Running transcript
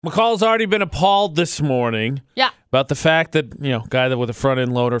McCall's already been appalled this morning. Yeah. About the fact that, guy that with a front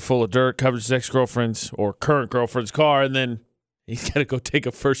end loader full of dirt covers his ex-girlfriend's or current girlfriend's car, and then he's got to go take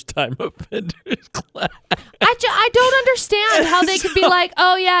a first-time offender's class. I don't understand how they could be like,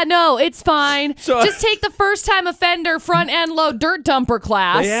 oh, yeah, no, it's fine. Just take the first-time offender front end load dirt dumper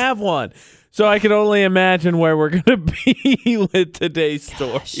class. They have one. So I can only imagine where we're going to be with today's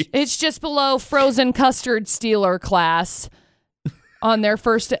story. It's just below frozen custard stealer class on their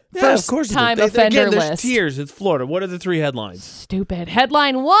first time offender there's list. Tiers. It's Florida. What are the 3 headlines? Stupid.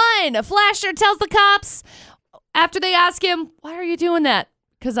 Headline 1, a flasher tells the cops after they ask him, why are you doing that?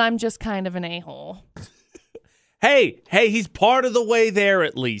 Because I'm just kind of an a-hole. Hey, he's part of the way there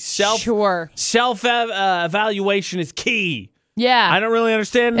at least. Self-evaluation is key. Yeah. I don't really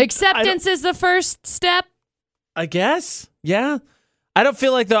understand. Acceptance is the first step. I guess. Yeah. I don't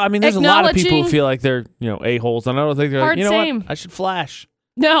feel like, though. I mean, there's a lot of people who feel like they're, a-holes, and I don't think they're like, what? I should flash.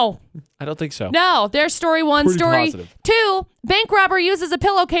 No. I don't think so. No. There's story 1. Pretty story positive. 2, bank robber uses a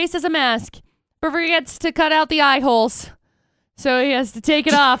pillowcase as a mask, but forgets to cut out the eye holes. So he has to take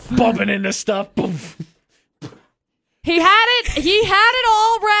it off. Bumping into stuff. He had it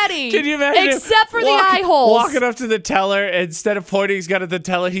all ready. Can you imagine? Except for the eye holes. Walking up to the teller, instead of pointing his gun at the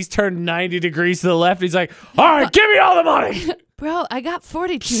teller, he's turned 90 degrees to the left. He's like, all right, give me all the money. Bro, I got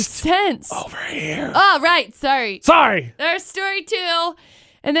 42 cents. Over here. Oh, right. Sorry. There's story 2.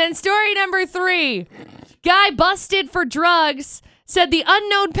 And then story number 3. Guy busted for drugs said the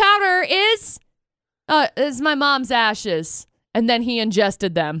unknown powder is my mom's ashes. And then he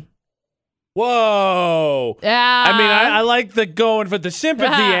ingested them. Whoa. Yeah. I mean, I like the going for the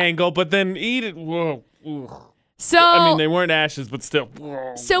sympathy angle, but then eat it. Whoa. So, I mean, they weren't ashes, but still.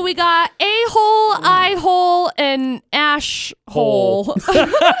 So we got a-hole, eye-hole, and ash-hole.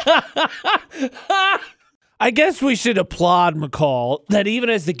 I guess we should applaud McCall that even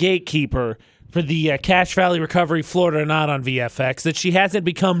as the gatekeeper for the Cache Valley Recovery Florida Not on VFX, that she hasn't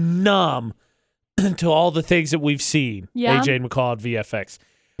become numb to all the things that we've seen. Yeah. AJ and McCall at VFX.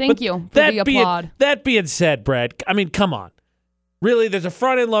 Thank you for the applaud. That being said, Brad, I mean, come on. Really, there's a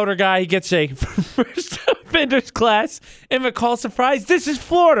front-end loader guy. He gets a first offenders class. And McCall's surprised. This is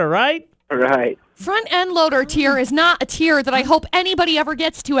Florida, right? Right. Front-end loader tier is not a tier that I hope anybody ever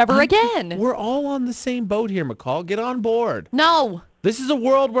gets to ever again. We're all on the same boat here, McCall. Get on board. No. This is a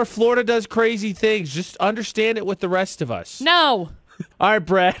world where Florida does crazy things. Just understand it with the rest of us. No. All right,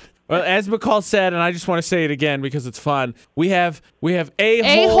 Brad. Well, as McCall said, and I just want to say it again because it's fun, we have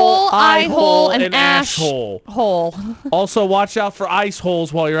a-hole, eye-hole, and ash-hole. Also, watch out for ice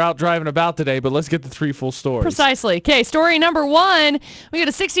holes while you're out driving about today, but let's get the 3 full stories. Precisely. Okay, story number 1. We got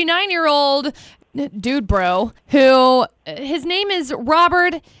a 69-year-old dude bro who, his name is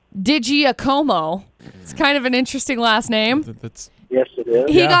Robert DiGiacomo. It's kind of an interesting last name. Yes, it is.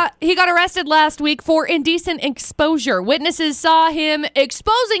 He got arrested last week for indecent exposure. Witnesses saw him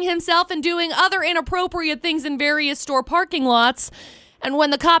exposing himself and doing other inappropriate things in various store parking lots. And when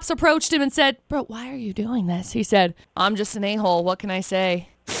the cops approached him and said, "Bro, why are you doing this?" He said, "I'm just an a-hole. What can I say?"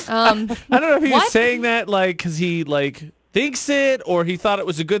 I don't know if he was saying that because he thinks it, or he thought it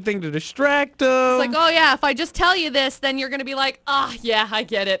was a good thing to distract him. It's like, oh yeah, if I just tell you this, then you're gonna be like, yeah, I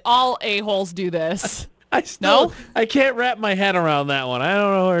get it. All a-holes do this. I can't wrap my head around that one. I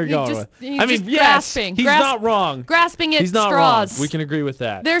don't know where you're going with. I mean, yes, grasping. He's not wrong. Grasping at He's not straws. wrong. We can agree with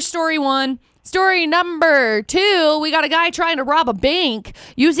that. There's story 1. Story number 2, we got a guy trying to rob a bank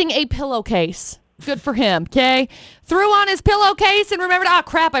using a pillowcase. Good for him, okay? Threw on his pillowcase and remembered,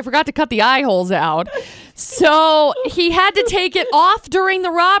 crap, I forgot to cut the eye holes out. So he had to take it off during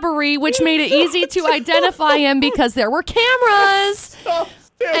the robbery, which made it easy to identify him because there were cameras.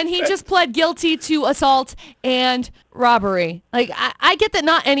 And he just pled guilty to assault and robbery. I get that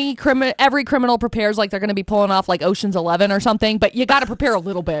not every criminal prepares like they're going to be pulling off like Ocean's 11 or something, but you got to prepare a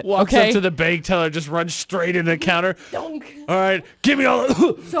little bit. Walks up to the bank teller, just runs straight into the counter. All right, give me all.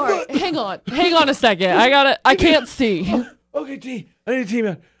 Sorry, hang on a second. I can't see. Okay, T. I need a team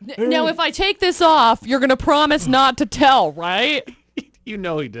out. Now, if I take this off, you're going to promise not to tell, right? You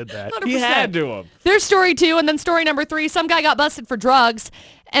know he did that. 100%. He had to him. There's story 2, and then story number 3. Some guy got busted for drugs,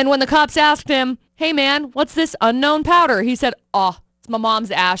 and when the cops asked him, "Hey, man, what's this unknown powder?" He said, "It's my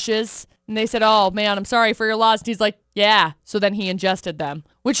mom's ashes." And they said, "Oh, man, I'm sorry for your loss." And he's like, "Yeah." So then he ingested them,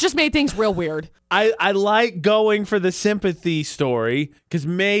 which just made things real weird. I like going for the sympathy story because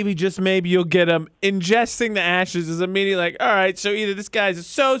maybe, just maybe, you'll get him. Ingesting the ashes is immediately like, all right, so either this guy's a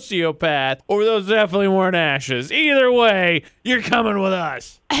sociopath or those definitely weren't ashes. Either way, you're coming with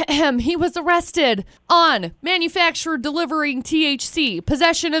us. He was arrested on manufacturer delivering THC,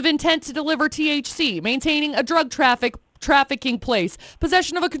 possession of intent to deliver THC, maintaining a drug traffic trafficking place,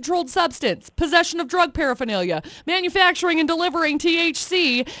 possession of a controlled substance, possession of drug paraphernalia, manufacturing and delivering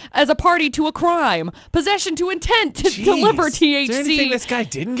THC as a party to a crime, possession to intent to deliver THC. Is there anything this guy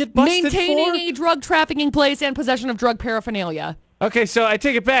didn't get busted maintaining for? a drug trafficking place, and possession of drug paraphernalia. Okay, so I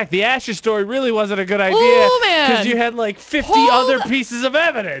take it back. The Asher story really wasn't a good idea. Ooh, man. Because you had like 50 other pieces of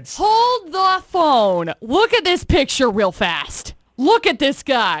evidence. Hold the phone. Look at this picture real fast. Look at this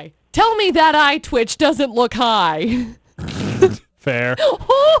guy. Tell me that eye twitch doesn't look high. Fair.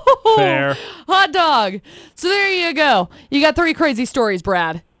 Fair. Hot dog. So there you go. You got 3 crazy stories,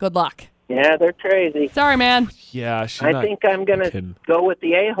 Brad. Good luck. Yeah, they're crazy. Sorry, man. Yeah, she's I think I'm going to go with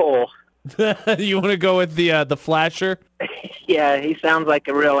the a-hole. You want to go with the flasher? Yeah, he sounds like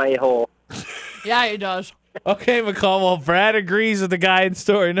a real a-hole. Yeah, he does. Okay, McCall. Well, Brad agrees with the guy in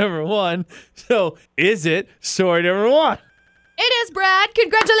story number 1. So, is it story number 1? It is, Brad.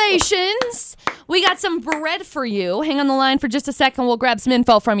 Congratulations. We got some bread for you. Hang on the line for just a second. We'll grab some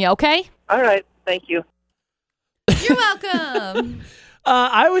info from you, okay? All right, thank you. You're welcome.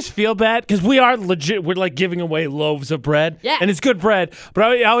 I always feel bad because we are legit. We're like giving away loaves of bread, Yeah. and it's good bread.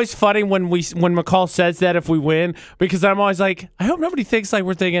 But it's always funny when McCall says that if we win, because I'm always like, I hope nobody thinks like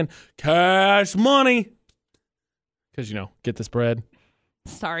we're thinking cash money, because get this bread.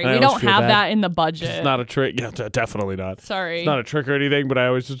 Sorry, I we always don't feel have bad. that in the budget. It's not a trick. Yeah, definitely not. Sorry. It's not a trick or anything. But I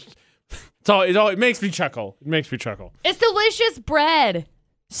always just it makes me chuckle. It makes me chuckle. It's delicious bread.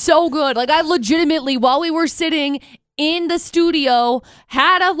 So good. Like, I legitimately, while we were sitting in the studio,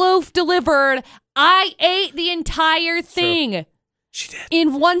 had a loaf delivered. I ate the entire thing. She did.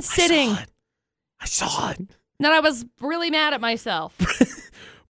 In one sitting. I saw it. Then I was really mad at myself.